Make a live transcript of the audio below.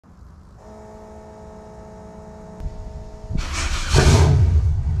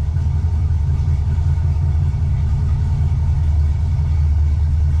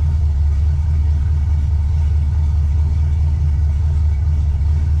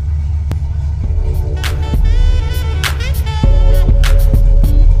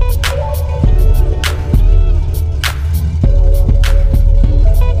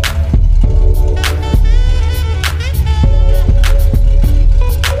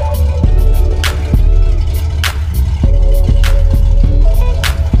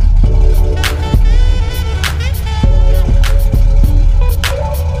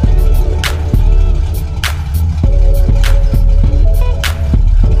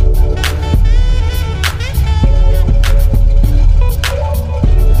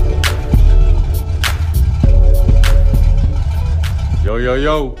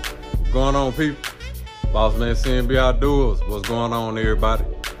Yo, what's going on, people? Boss Man CNB Outdoors, what's going on, everybody?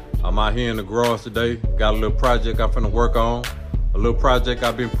 I'm out here in the garage today. Got a little project I'm finna work on. A little project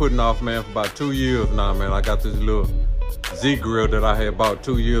I've been putting off, man, for about 2 years now, man. I got this little Z grill that I had bought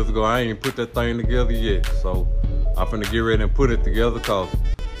 2 years ago. I ain't even put that thing together yet. So I'm finna get ready and put it together because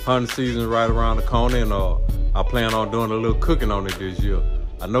hunting season right around the corner, and I plan on doing a little cooking on it this year.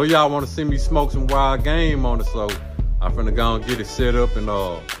 I know y'all wanna see me smoke some wild game on it, so I'm finna go and get it set up, and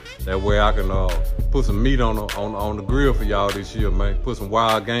that way I can put some meat on the grill for y'all this year, man. Put some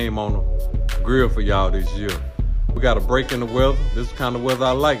wild game on the grill for y'all this year. We got a break in the weather. This is the kind of weather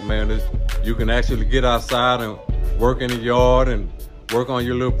I like, man. You can actually get outside and work in the yard and work on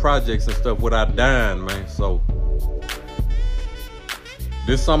your little projects and stuff without dying, man. So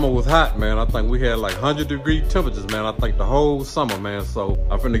this summer was hot, man. I think we had like 100-degree temperatures, man. I think the whole summer, man. So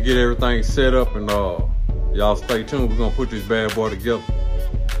I'm finna get everything set up, and y'all stay tuned. We're gonna put this bad boy together.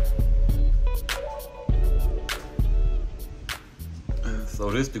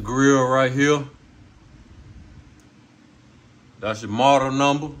 So this the grill right here. That's your model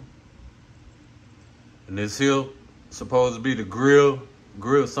number. And this here supposed to be the grill,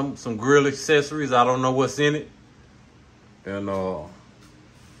 some grill accessories. I don't know what's in it. And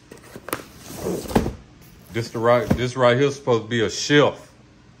this right here is supposed to be a shelf.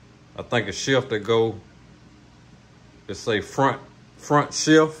 I think a shelf that go, let's say front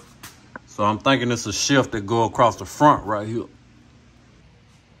shelf. So I'm thinking it's a shelf that go across the front right here.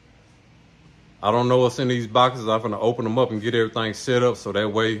 I don't know what's in these boxes. I'm gonna open them up and get everything set up so that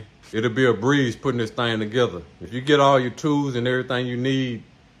way it'll be a breeze putting this thing together. If you get all your tools and everything you need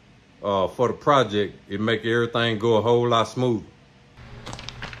for the project, it make everything go a whole lot smoother.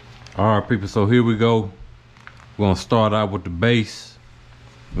 All right, people, so here we go. We're gonna start out with the base.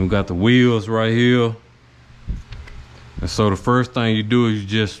 We got the wheels right here. And so the first thing you do is you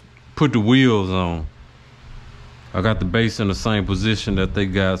just put the wheels on. I got the base in the same position that they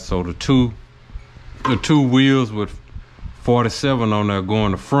got, so the two wheels with 47 on there go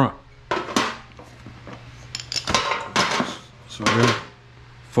in the front. So then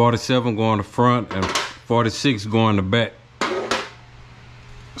 47 go in the front and 46 go in the back.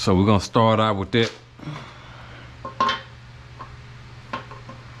 So we're gonna start out with that.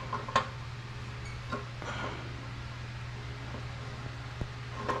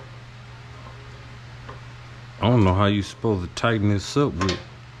 I don't know how you supposed to tighten this up with.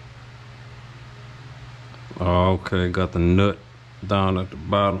 Oh, okay, got the nut down at the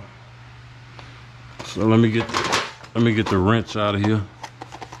bottom. So let me get the wrench out of here.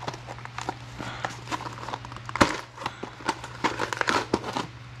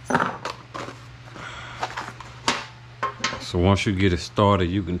 So once you get it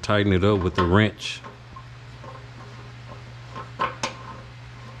started, you can tighten it up with the wrench.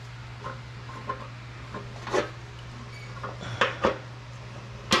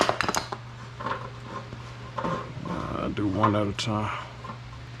 Do one at a time.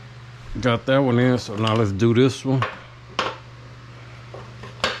 Got that one in, so now let's do this one.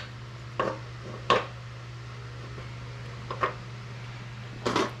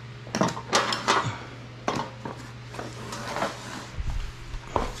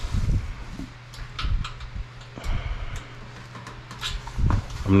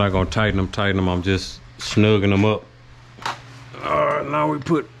 I'm not gonna tighten them, I'm just snugging them up. All right, now we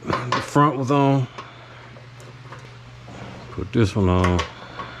put the front ones on. Put this one on.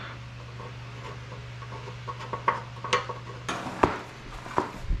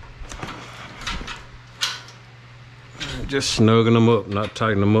 Just snugging them up, not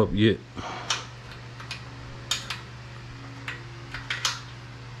tightening them up yet.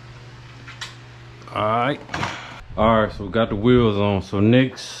 All right, so we got the wheels on. So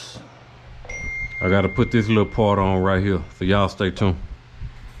next, I gotta put this little part on right here. So y'all stay tuned.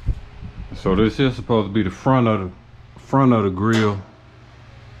 So this is supposed to be the front of the grill.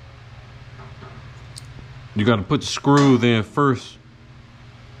 You got to put the screws in first.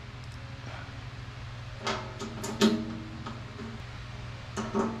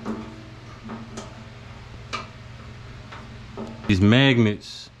 These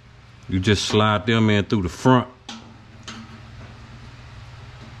magnets, you just slide them in through the front.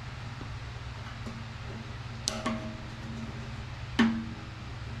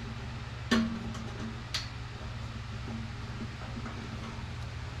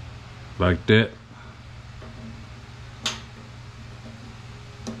 Like that.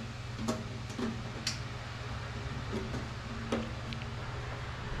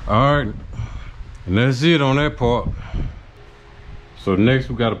 All right, and that's it on that part. So next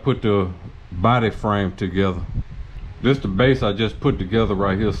we got to put the body frame together. This the base I just put together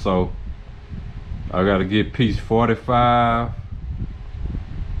right here, so I gotta get piece 45,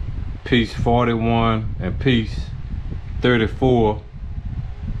 piece 41, and piece 34.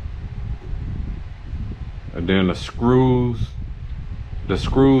 And then the screws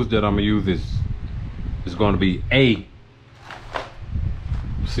that I'm gonna use is gonna be A.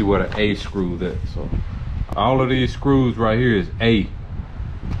 See what an A screw is at. So all of these screws right here is A.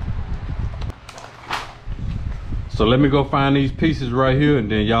 So let me go find these pieces right here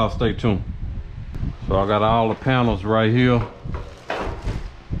and then y'all stay tuned. So I got all the panels right here.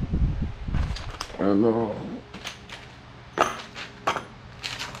 And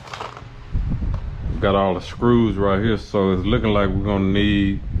got all the screws right here, so it's looking like we're gonna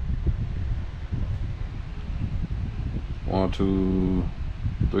need 1, 2,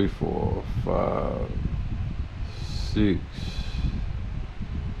 3, 4, 5, 6.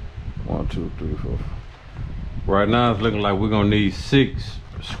 1, 2, 3, 4. Right now it's looking like we're gonna need 6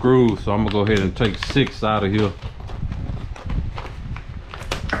 screws, so I'm gonna go ahead and take 6 out of here.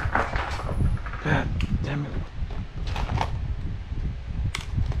 God damn it.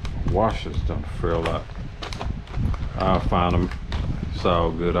 Washers done fell out. I'll find them. It's all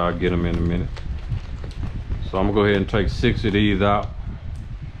good. I'll get them in a minute. So I'm gonna go ahead and take 6 of these out.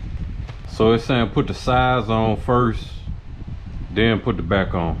 So it's saying put the sides on first, then put the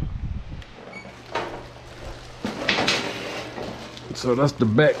back on. So that's the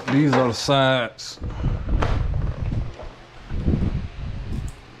back. These are the sides.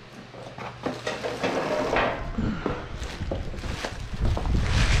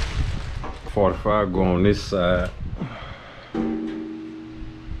 .45 go on this side.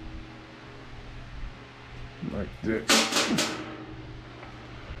 Like that.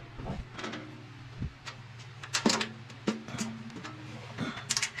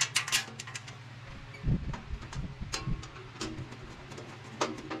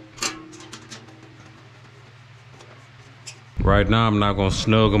 Right now I'm not gonna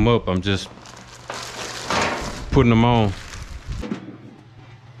snug them up. I'm just putting them on.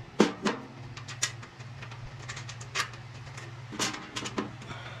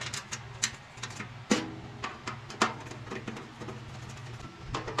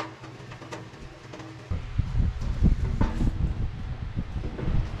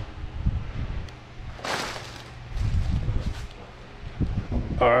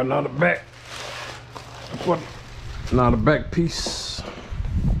 All right, now the back. What? Now the back piece.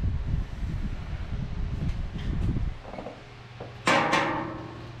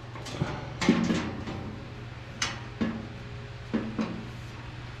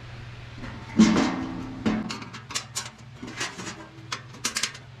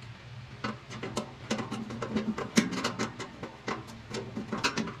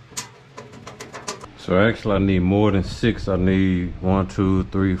 So actually I need more than 6. I need 1, 2,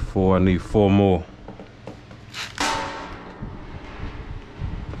 3, 4. I need 4 more.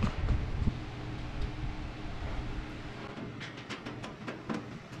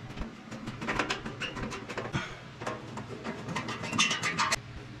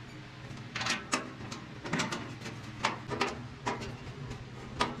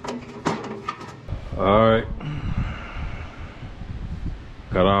 All right,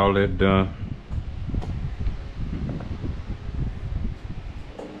 got all that done.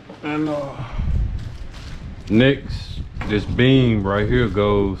 And next, this beam right here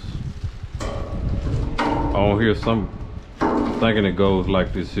goes on here. I'm thinking it goes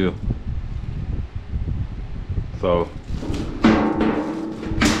like this here. So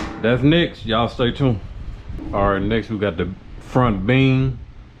that's next. Y'all stay tuned. All right, next we got the front beam,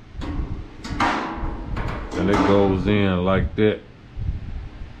 and it goes in like that.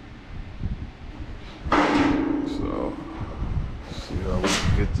 So see how we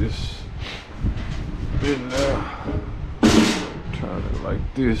can get this in there. Turn it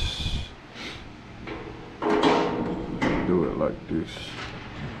like this. Do it like this.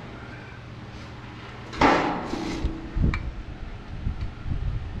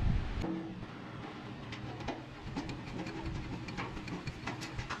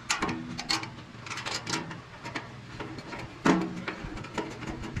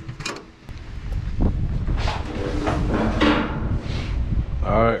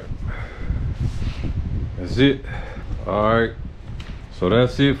 All right, that's it. All right, so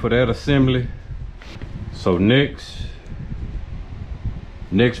that's it for that assembly. So next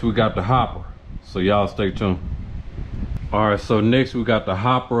we got the hopper, so y'all stay tuned. All right, so next we got the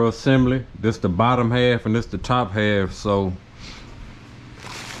hopper assembly. This the bottom half and this the top half. So,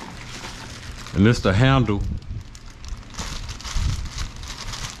 and this the handle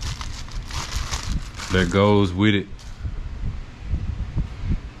that goes with it.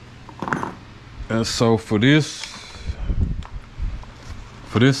 And so for this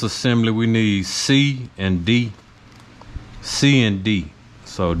assembly, we need C and D. C and D.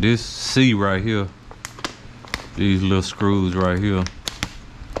 So this C right here, these little screws right here.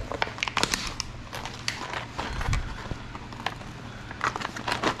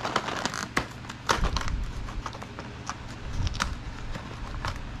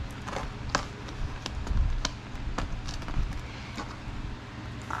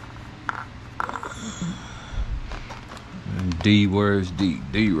 And D, where's D?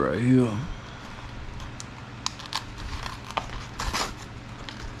 D right here.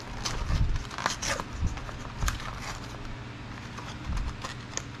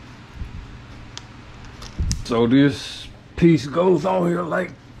 So this piece goes on here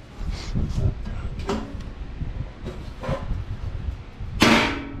like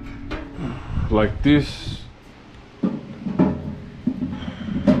this.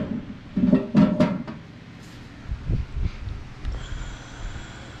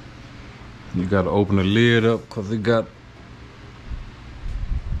 You gotta open the lid up because it got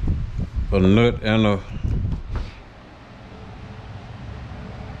a nut and a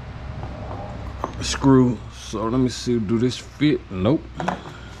screw. So let me see, do this fit? Nope.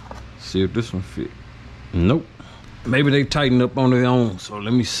 See if this one fit. Nope. Maybe they tighten up on their own, so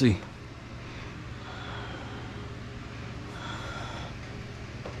let me see.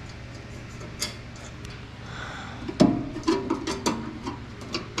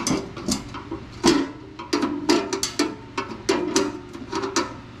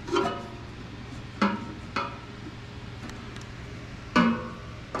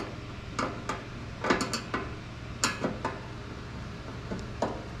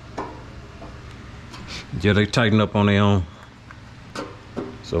 Yeah, they tighten up on their own.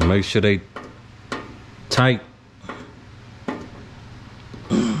 So make sure they tight.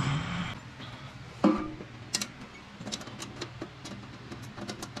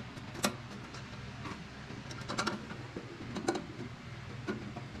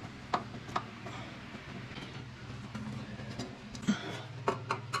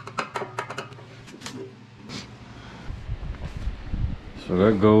 So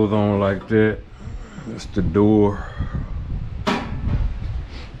that goes on like that. That's the door. I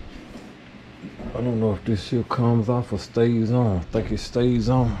don't know if this here comes off or stays on. I think it stays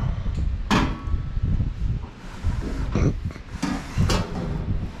on.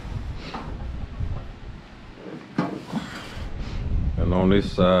 And on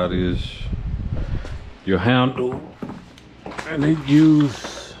this side is your handle. And it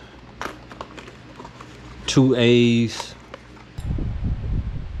use 2 A's.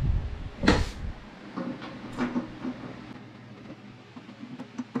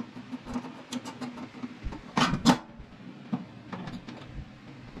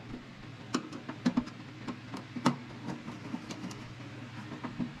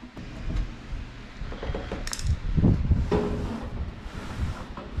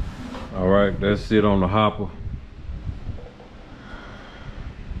 All right, that's it on the hopper.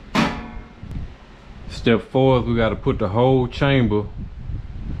 Step 4 is we got to put the whole chamber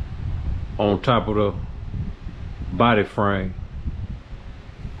on top of the body frame.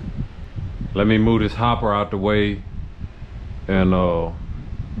 Let me move this hopper out the way and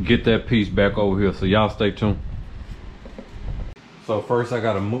get that piece back over here. So y'all stay tuned. So first I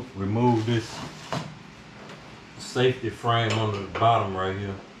got to remove this safety frame on the bottom right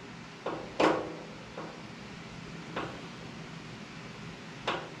here.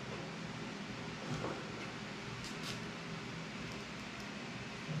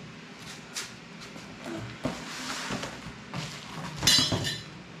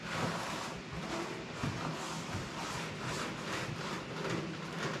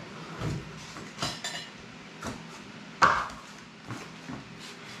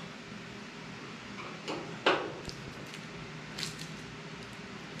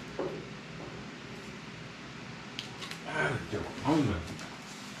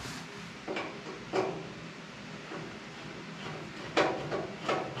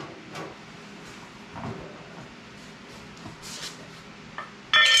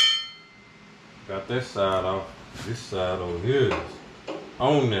 Got this side off. This side over here is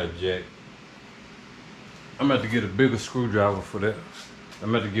on that jack. I'm about to get a bigger screwdriver for that.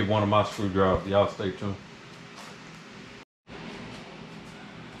 I'm about to get one of my screwdrivers. Y'all stay tuned.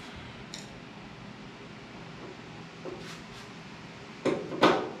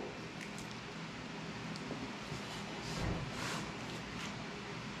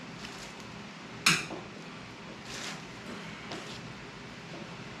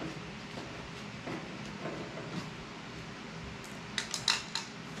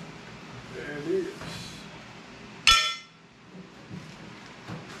 There it is.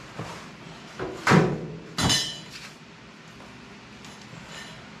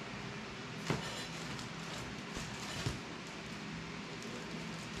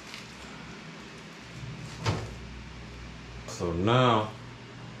 So now,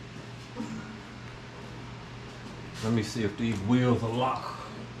 let me see if these wheels are locked.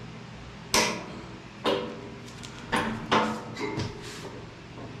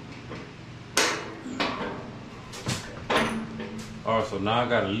 All right, so now I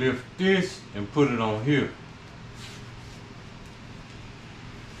gotta lift this and put it on here.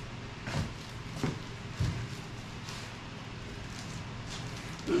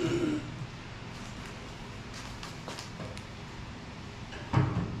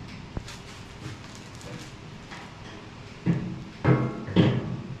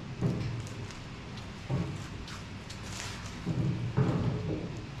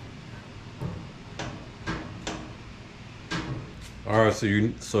 All right, so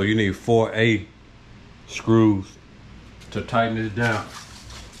you need 4A screws to tighten this down.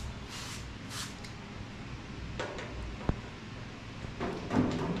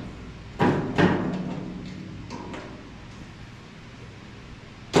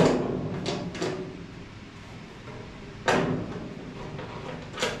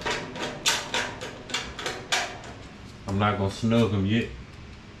 I'm not gonna snug them yet.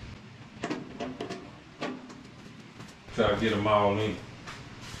 Try to get them all in.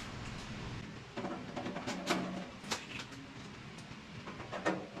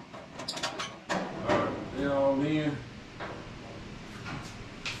 Alright, they're all in.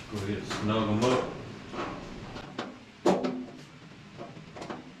 Go ahead and snug them up.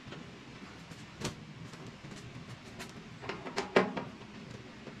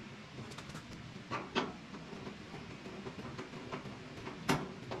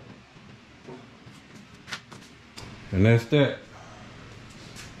 And that's that.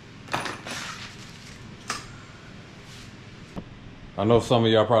 I know some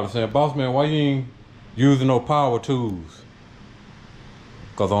of y'all probably saying, boss man, why you ain't using no power tools?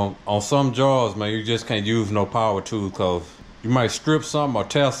 Cause on some jars, man, you just can't use no power tools cause you might strip something or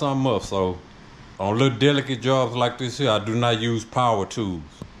tear something up. So on little delicate jobs like this here, I do not use power tools.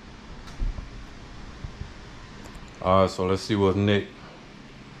 All right, so let's see what's next.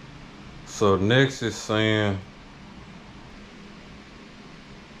 So next is saying,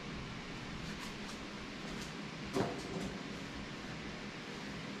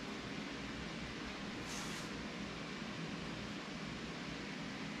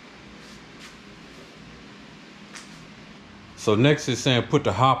 put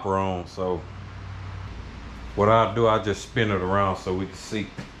the hopper on. So what I'll do, I'll just spin it around so we can see.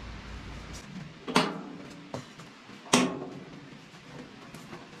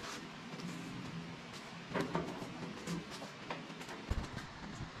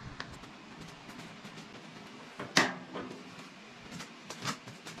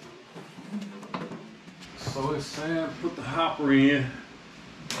 So it's saying put the hopper in.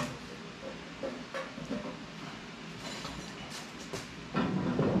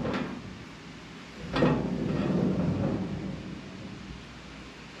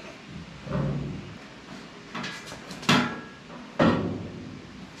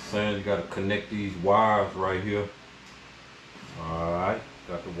 Saying you gotta connect these wires right here. All right,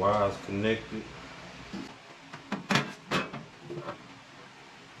 got the wires connected.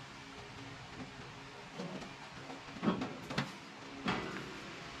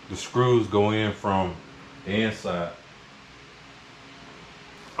 The screws go in from the inside.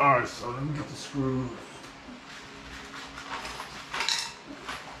 All right, so let me get the screws.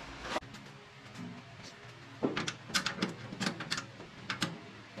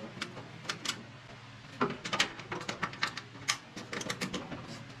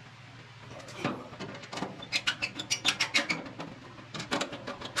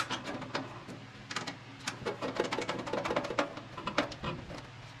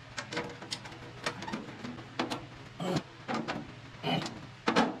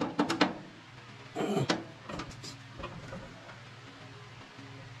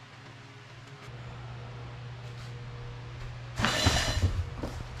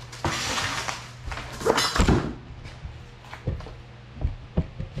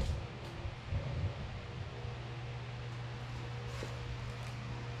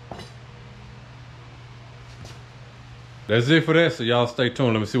 That's it for that, so y'all stay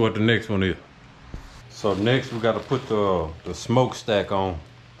tuned. Let me see what the next one is. So next we got to put the smokestack on.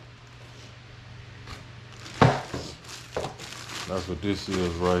 That's what this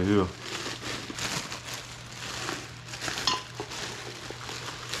is right here.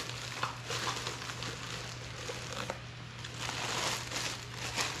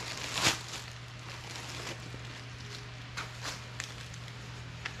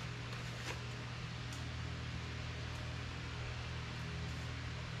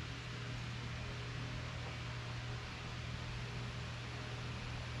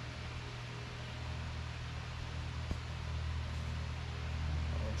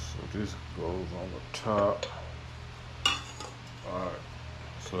 This goes on the top. Alright.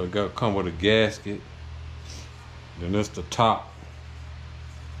 So it got come with a gasket. Then this the top.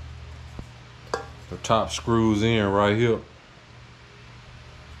 The top screws in right here.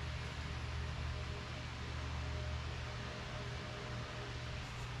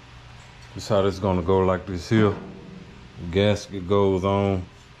 This is how this is gonna go, like this here. The gasket goes on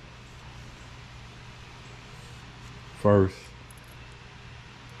first.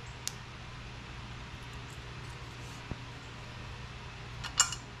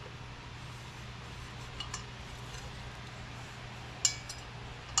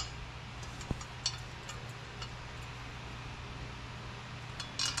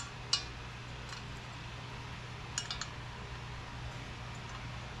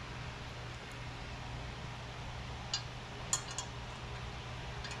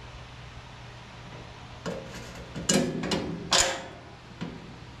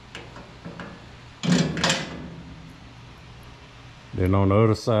 Then on the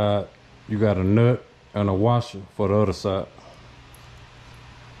other side, you got a nut and a washer for the other side.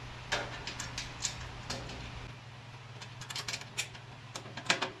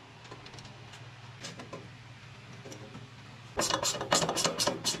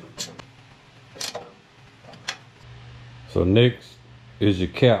 So next is your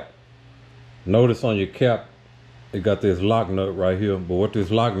cap. Notice on your cap, it got this lock nut right here. But what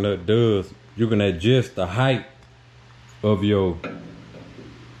this lock nut does, you can adjust the height of your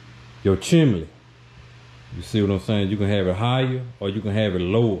chimney. You see what I'm saying? You can have it higher or you can have it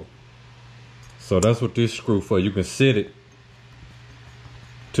lower. So that's what this screw for. You can set it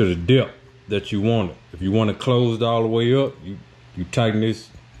to the depth that you want it. If you want it closed all the way up, you tighten this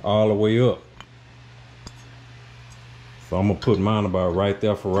all the way up. So I'm gonna put mine about right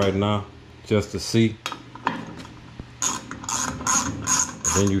there for right now, just to see. And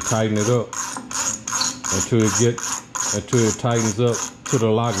then you tighten it up until it tightens up to the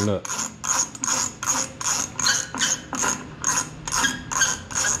lock nut.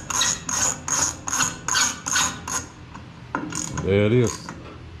 There it is.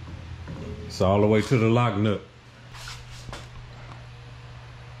 It's all the way to the lock nut.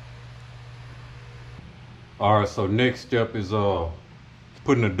 All right, so next step is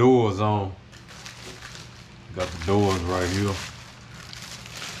putting the doors on. Got the doors right here.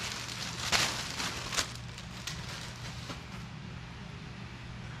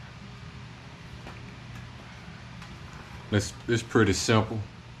 It's pretty simple.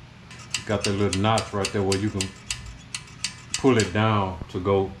 Got that little notch right there where you can pull it down to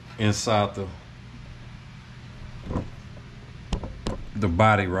go inside the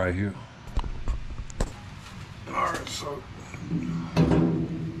body right here. Alright, so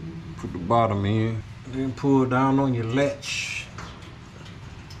put the bottom in, then pull down on your latch.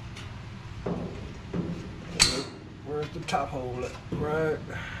 Where's the top hole at? Right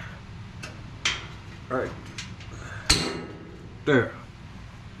there.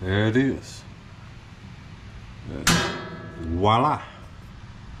 There it is. Voila.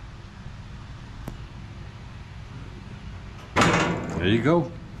 There you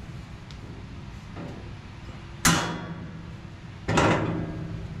go.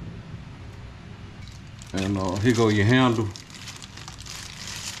 And here go your handle.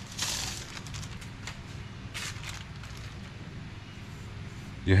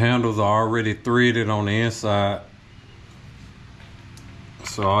 Your handles are already threaded on the inside.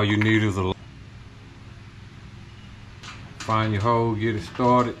 So all you need is a find your hole, get it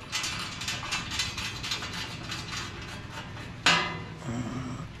started.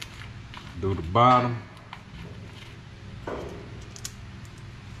 Do the bottom.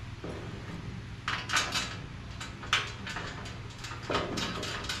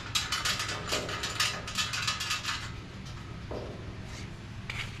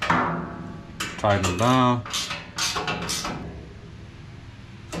 Tighten it down.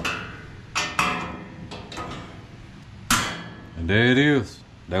 And there it is.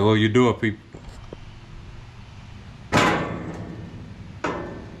 That's what you do it, people.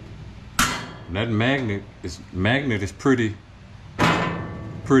 And that magnet is pretty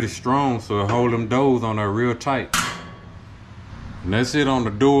strong, so it hold them doors on there real tight. And that's it on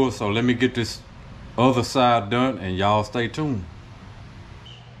the door. So let me get this other side done and y'all stay tuned.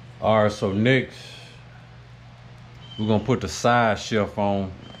 All right, so next we're gonna put the side shelf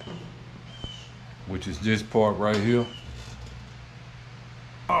on, which is this part right here.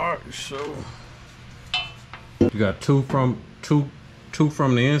 All right, so you got two from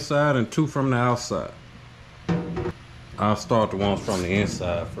the inside and two from the outside. I'll start the ones from the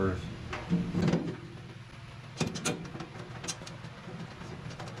inside first.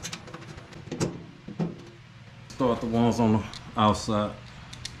 start the ones on the outside.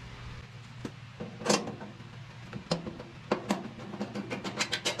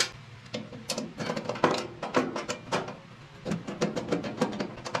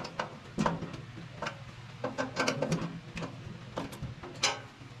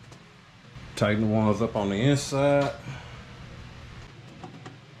 Tighten the ones up on the inside.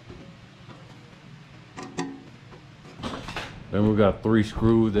 Then we got 3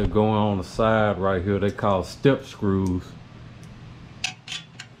 screws that go on the side right here. They call step screws.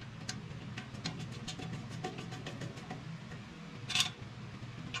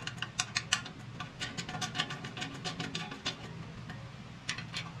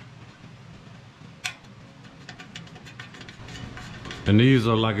 And these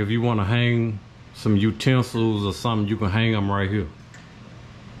are like if you want to hang some utensils or something, you can hang them right here.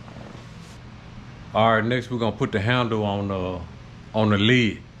 All right, next we're gonna put the handle on the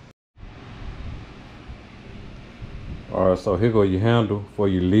lid. All right, so here go your handle for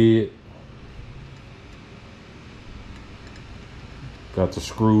your lid. Got the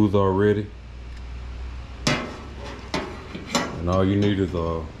screws already. And all you need is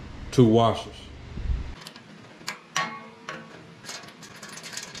 2 washers.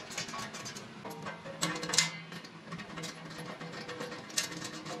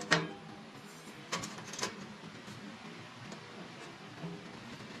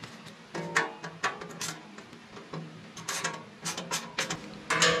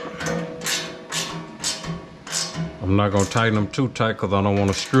 I'm not gonna tighten them too tight because I don't want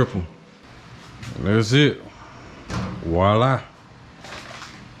to strip them. And that's it. Voila.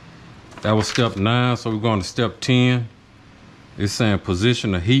 That was step 9, so we're going to step 10. It's saying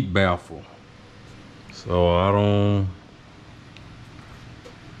position the heat baffle. So I don't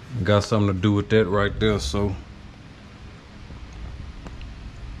got something to do with that right there. So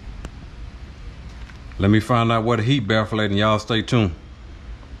let me find out what the heat baffle is and y'all stay tuned.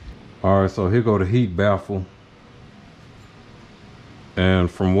 All right, so here go the heat baffle.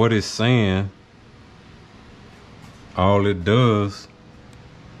 And from what it's saying, all it does,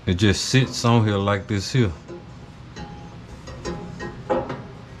 it just sits on here like this here.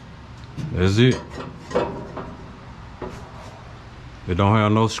 That's it. It don't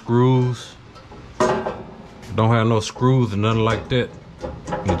have no screws. It don't have no screws and nothing like that.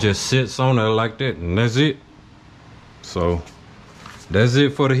 It just sits on there like that, and that's it. So that's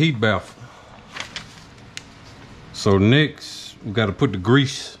it for the heat baffle. So next, we gotta put the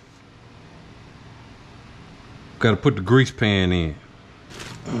grease. Gotta put the grease pan in.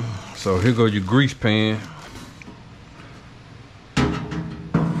 So here go your grease pan.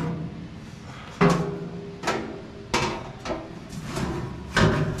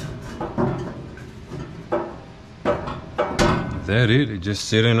 Is that it? It just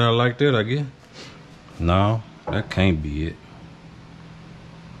sit in there like that, I guess? No, that can't be it.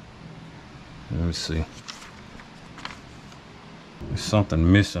 Let me see. There's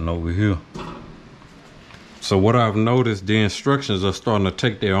something missing over here. So what I've noticed, the instructions are starting to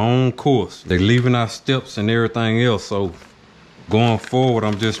take their own course. They're leaving out steps and everything else. So going forward,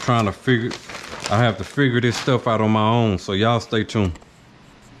 I'm just trying to I have to figure this stuff out on my own. So y'all stay tuned.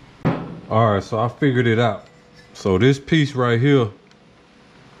 All right, so I figured it out. So this piece right here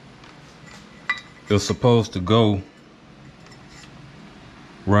is supposed to go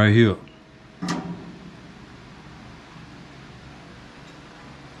right here.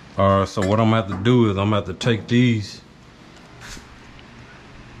 All right, so what I'm gonna have to do is I'm gonna have to take these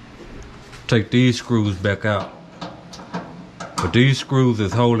screws back out. But these screws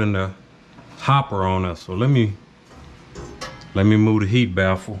is holding the hopper on us. So let me move the heat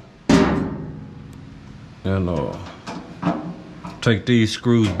baffle and take these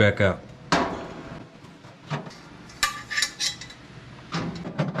screws back out.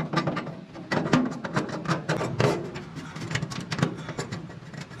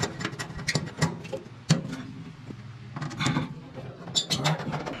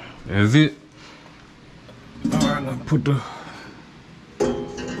 That's it. All right, now put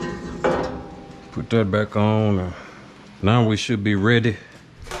that back on. Now we should be ready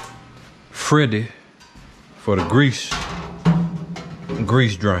for the grease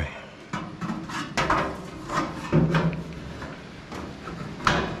drain.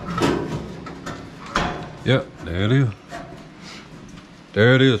 Yep, there it is.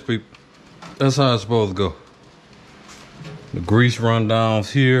 There it is, people. That's how it's supposed to go. The grease run down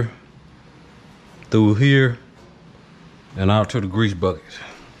here, through here, and out to the grease bucket.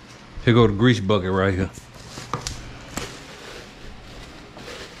 Here go the grease bucket right here.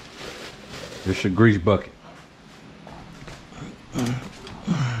 This your grease bucket.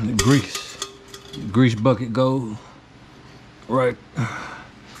 The grease bucket goes right.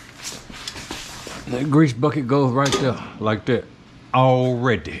 That grease bucket goes right there, like that,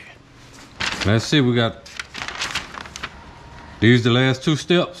 already. Let's see, we got these the last two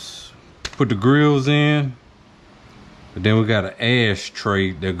steps. Put the grills in, but then we got an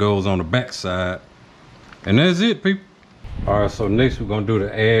ashtray that goes on the back side. And that's it, people. All right, so next we're gonna do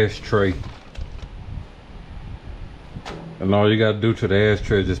the ashtray. And all you gotta do to the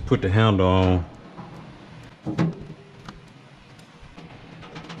ashtray is just put the handle on.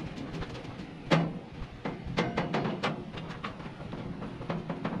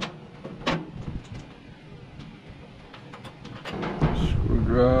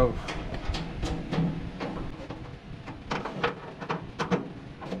 Screwdriver.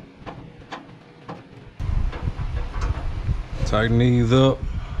 Tighten these up.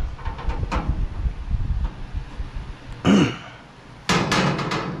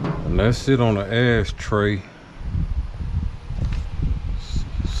 And that's it on the ashtray.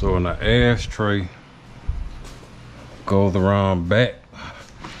 So in the ashtray goes around back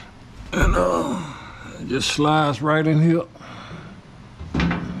and it just slides right in here.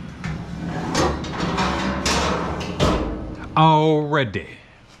 Already.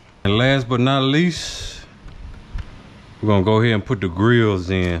 And last but not least, we're gonna go ahead and put the grills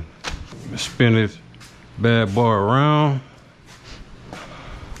in. Spin this bad boy around.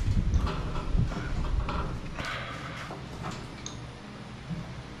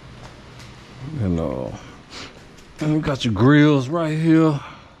 And you got your grills right here.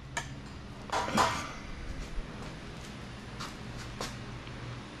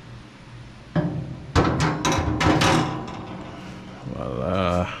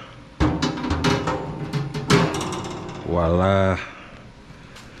 Voila. Voila.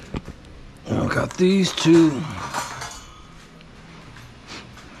 I got these two.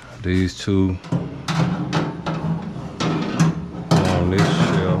 These two on this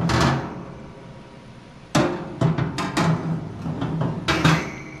shelf.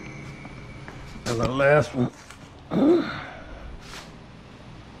 And the last one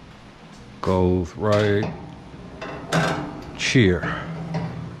goes right here.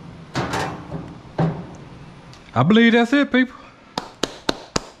 I believe that's it, people.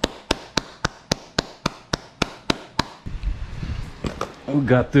 We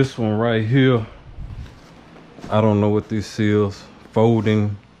got this one right here. I don't know what this is.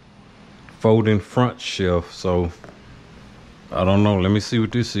 Folding front shelf. So I don't know. Let me see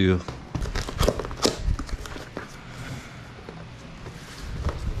what this is.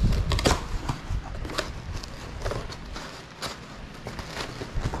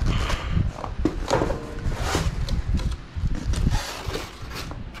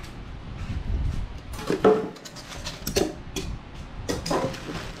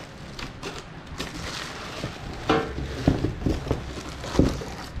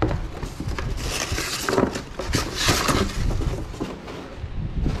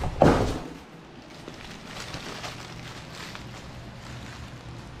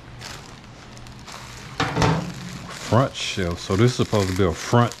 Front shelf. So this is supposed to be a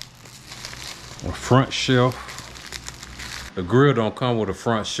front shelf. The grill don't come with a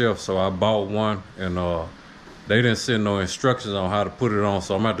front shelf, so I bought one, and they didn't send no instructions on how to put it on,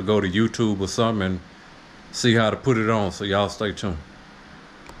 so I'm gonna have to go to YouTube or something and see how to put it on, so y'all stay tuned.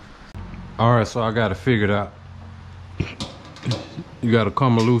 All right, so I got it figured out. You got to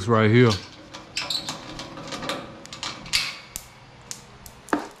come loose right here.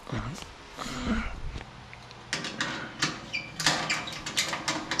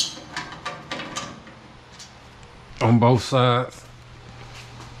 On both sides.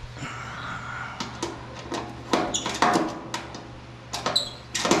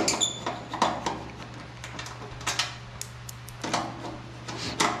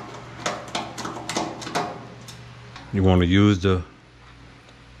 You want to use the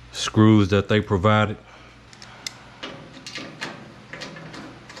screws that they provided.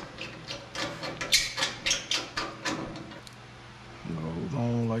 Goes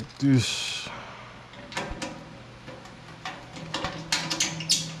on like this.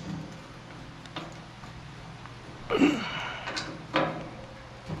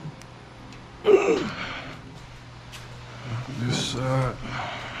 This side.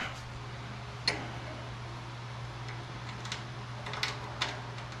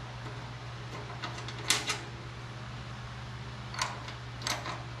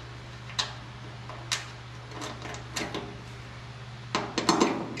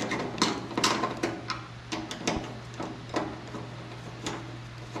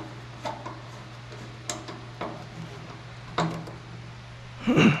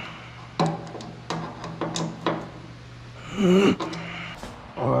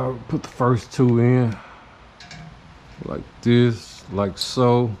 Put the first two in like this, like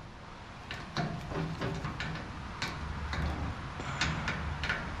so.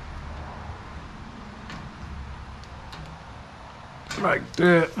 Like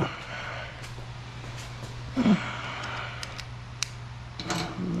that.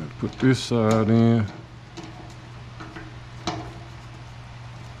 Put this side in.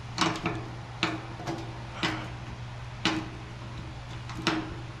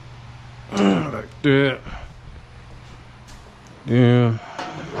 Like that. Then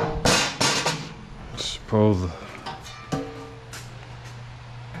suppose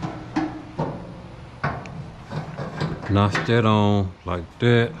notch that on like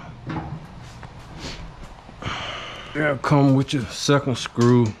that. That'll come with your second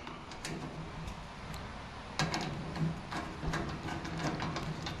screw.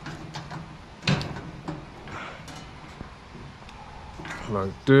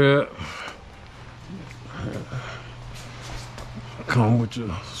 Like that. Come with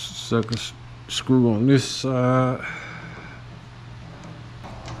your second screw on this side.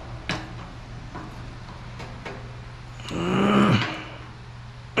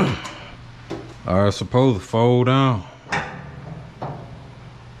 Alright, supposed to fold down.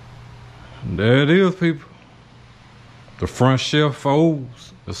 And there it is, people. The front shelf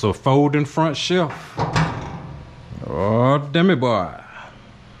folds. It's a folding front shelf. Oh, damn it, boy.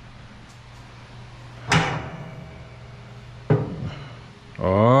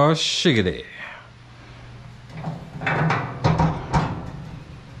 Oh, shiggity.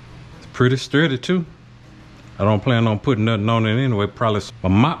 It's pretty sturdy too. I don't plan on putting nothing on it anyway. Probably a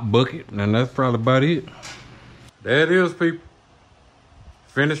mop bucket, and that's probably about it. There it is, people.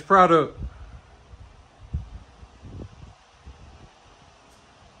 Finished product.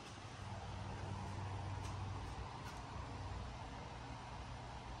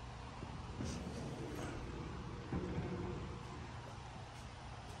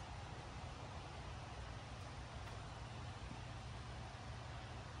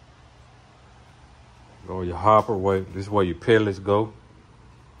 Go your hopper way. This is where your pellets go.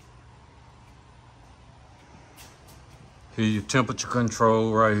 Here your temperature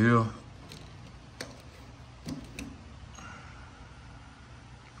control right here.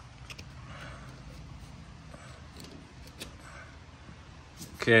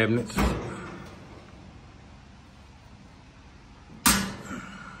 Cabinets.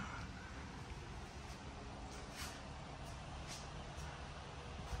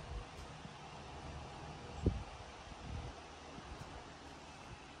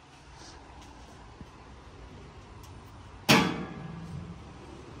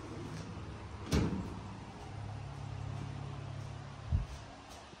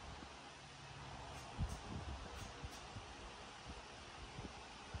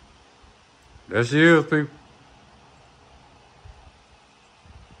 That's yours, people.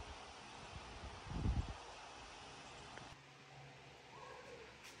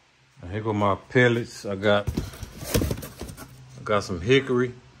 And here go my pellets. I got some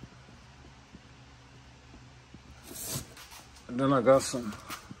hickory. And then I got some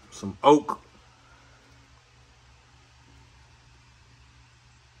oak.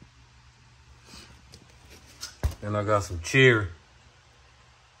 Then I got some cherry.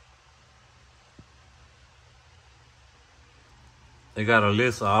 They got a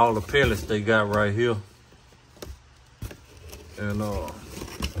list of all the pellets they got right here. And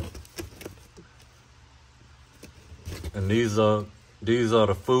these are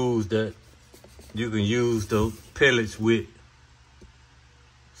the foods that you can use those pellets with.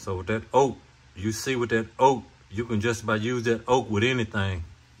 So with that oak, you see with that oak, you can just about use that oak with anything.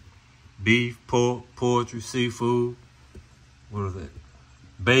 Beef, pork, poultry, seafood. What is that?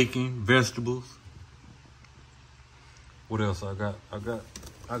 Bacon, vegetables. What else I got?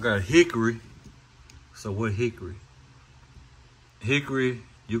 I got hickory. So what hickory? Hickory,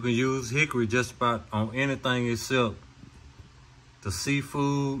 you can use hickory just about on anything except the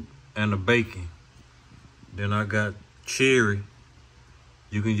seafood and the bacon. Then I got cherry.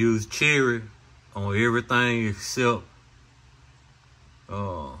 You can use cherry on everything except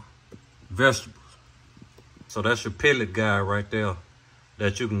vegetables. So that's your pellet guide right there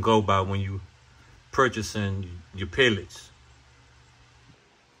that you can go by when you purchasing your pellets.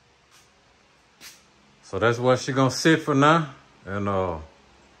 So that's what she gonna sit for now. And I'm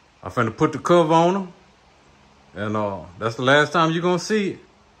finna put the cover on them. And that's the last time you're gonna see it.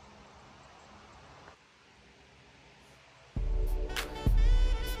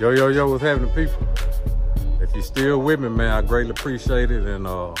 Yo, what's happening, people? If you're still with me, man, I greatly appreciate it. And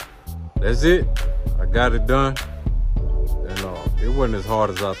that's it. I got it done. And it wasn't as hard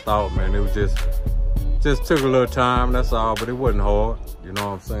as I thought, man. It was just took a little time, that's all, but it wasn't hard, you know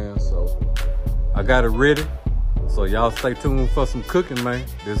what I'm saying? So I got it ready. So y'all stay tuned for some cooking, man.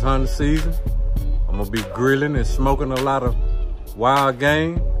 This hunting season, I'm gonna be grilling and smoking a lot of wild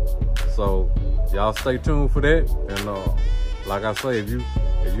game. So y'all stay tuned for that. And like I say,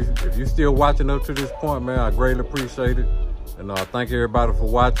 if you still watching up to this point, man, I greatly appreciate it. And thank everybody for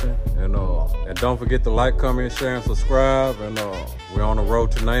watching. And don't forget to like, comment, share, and subscribe. And we're on the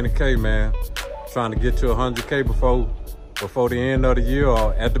road to 90K, man. Trying to get to 100K before the end of the year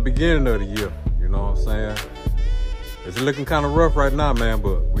or at the beginning of the year. You know what I'm saying? It's looking kind of rough right now, man,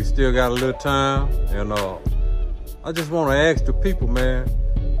 but we still got a little time. And I just want to ask the people, man,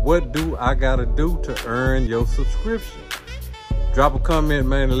 what do I got to do to earn your subscription? Drop a comment,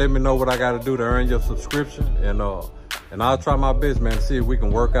 man, and let me know what I got to do to earn your subscription. And I'll try my best, man, to see if we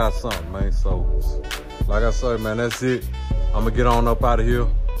can work out something, man. So, like I said, man, that's it. I'm going to get on up out of here.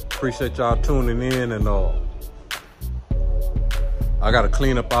 Appreciate y'all tuning in. And I got to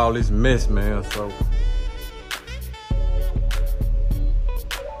clean up all this mess, man. So,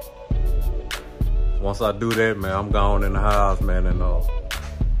 once I do that, man, I'm gone in the house, man, and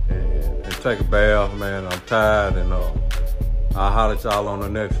take a bath, man. I'm tired, and I'll holler at y'all on the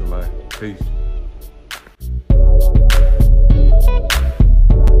next one, man. Peace.